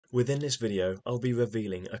Within this video, I'll be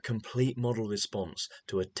revealing a complete model response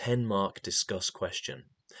to a 10-mark discuss question.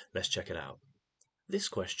 Let's check it out. This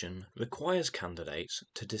question requires candidates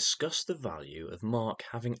to discuss the value of Mark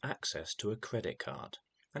having access to a credit card,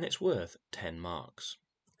 and it's worth 10 marks.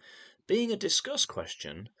 Being a discuss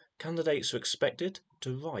question, candidates are expected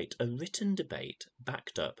to write a written debate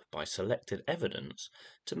backed up by selected evidence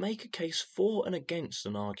to make a case for and against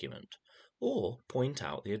an argument, or point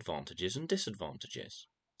out the advantages and disadvantages.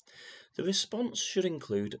 The response should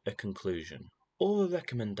include a conclusion or a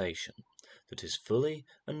recommendation that is fully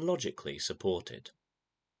and logically supported.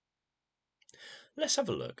 Let's have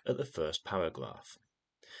a look at the first paragraph.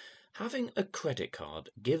 Having a credit card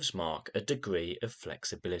gives Mark a degree of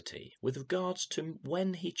flexibility with regards to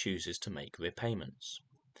when he chooses to make repayments.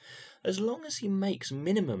 As long as he makes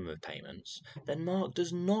minimum repayments, then Mark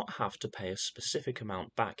does not have to pay a specific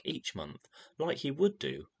amount back each month like he would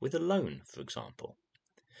do with a loan, for example.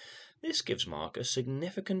 This gives Mark a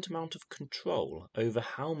significant amount of control over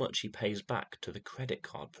how much he pays back to the credit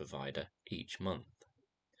card provider each month.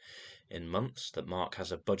 In months that Mark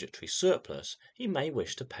has a budgetary surplus, he may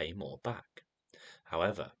wish to pay more back.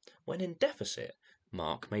 However, when in deficit,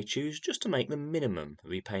 Mark may choose just to make the minimum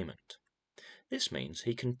repayment. This means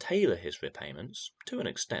he can tailor his repayments, to an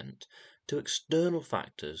extent, to external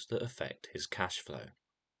factors that affect his cash flow.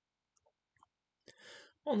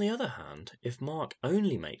 On the other hand, if Mark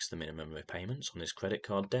only makes the minimum repayments on his credit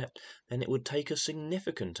card debt, then it would take a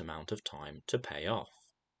significant amount of time to pay off.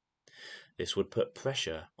 This would put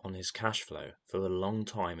pressure on his cash flow for a long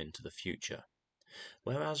time into the future.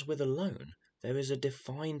 Whereas with a loan, there is a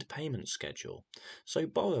defined payment schedule, so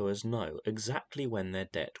borrowers know exactly when their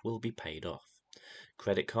debt will be paid off.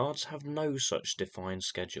 Credit cards have no such defined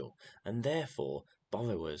schedule, and therefore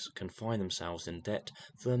borrowers can find themselves in debt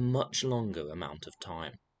for a much longer amount of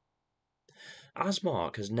time. As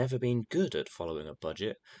Mark has never been good at following a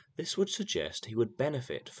budget, this would suggest he would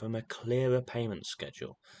benefit from a clearer payment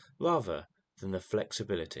schedule rather than the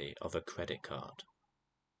flexibility of a credit card.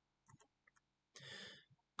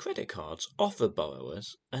 Credit cards offer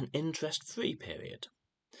borrowers an interest-free period.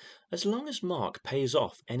 As long as Mark pays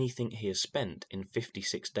off anything he has spent in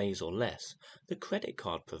 56 days or less, the credit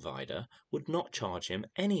card provider would not charge him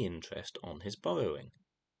any interest on his borrowing.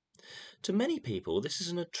 To many people, this is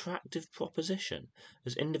an attractive proposition,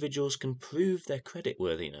 as individuals can prove their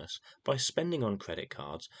creditworthiness by spending on credit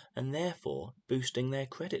cards and therefore boosting their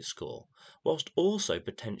credit score, whilst also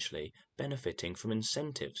potentially benefiting from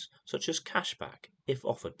incentives such as cashback if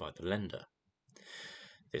offered by the lender.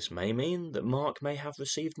 This may mean that Mark may have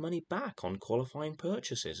received money back on qualifying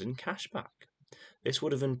purchases in cashback. This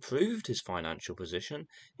would have improved his financial position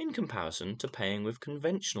in comparison to paying with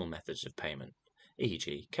conventional methods of payment,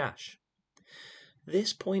 e.g. cash.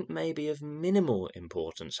 This point may be of minimal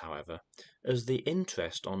importance, however, as the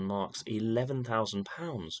interest on Mark's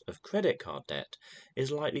 £11,000 of credit card debt is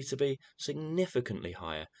likely to be significantly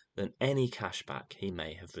higher than any cashback he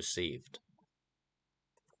may have received.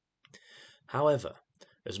 However,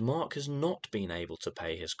 as Mark has not been able to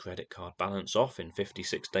pay his credit card balance off in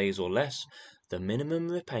 56 days or less, the minimum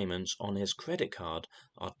repayments on his credit card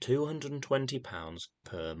are £220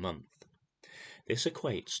 per month. This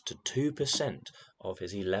equates to 2% of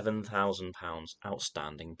his £11,000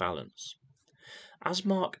 outstanding balance. As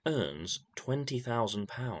Mark earns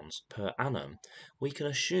 £20,000 per annum, we can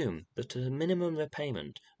assume that a minimum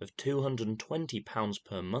repayment of £220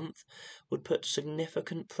 per month would put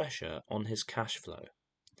significant pressure on his cash flow.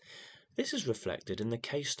 This is reflected in the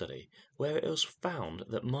case study, where it was found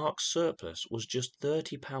that Mark's surplus was just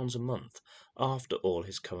 £30 a month after all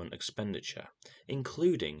his current expenditure,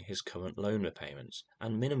 including his current loan repayments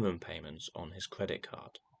and minimum payments on his credit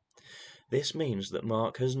card. This means that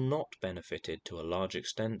Mark has not benefited to a large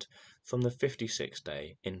extent from the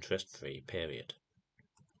 56-day interest-free period.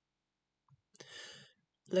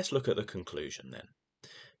 Let's look at the conclusion then.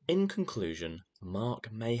 In conclusion,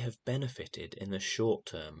 Mark may have benefited in the short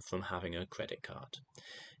term from having a credit card.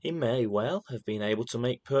 He may well have been able to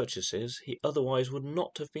make purchases he otherwise would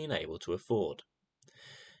not have been able to afford.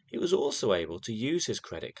 He was also able to use his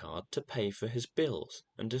credit card to pay for his bills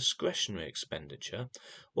and discretionary expenditure,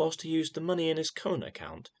 whilst he used the money in his current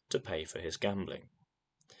account to pay for his gambling.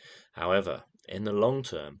 However, in the long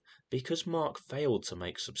term, because Mark failed to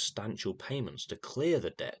make substantial payments to clear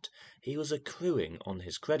the debt he was accruing on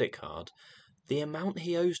his credit card, the amount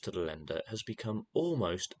he owes to the lender has become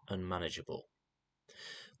almost unmanageable.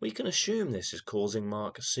 We can assume this is causing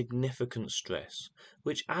Mark significant stress,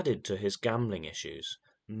 which added to his gambling issues,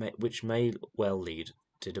 which may well lead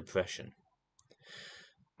to depression.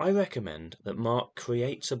 I recommend that Mark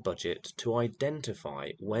creates a budget to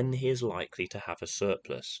identify when he is likely to have a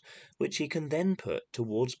surplus, which he can then put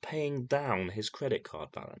towards paying down his credit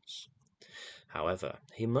card balance. However,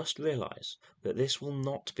 he must realise that this will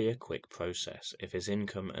not be a quick process if his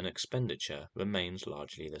income and expenditure remains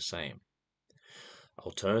largely the same.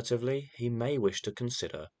 Alternatively, he may wish to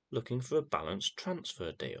consider looking for a balance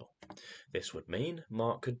transfer deal. This would mean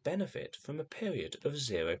Mark could benefit from a period of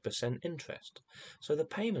 0% interest, so the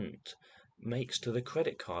payment makes to the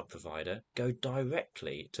credit card provider go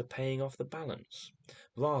directly to paying off the balance,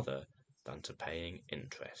 rather than to paying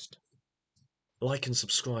interest. Like and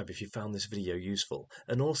subscribe if you found this video useful,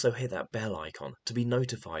 and also hit that bell icon to be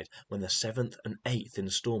notified when the 7th and 8th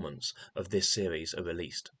installments of this series are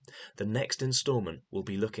released. The next installment will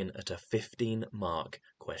be looking at a 15-mark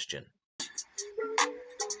question.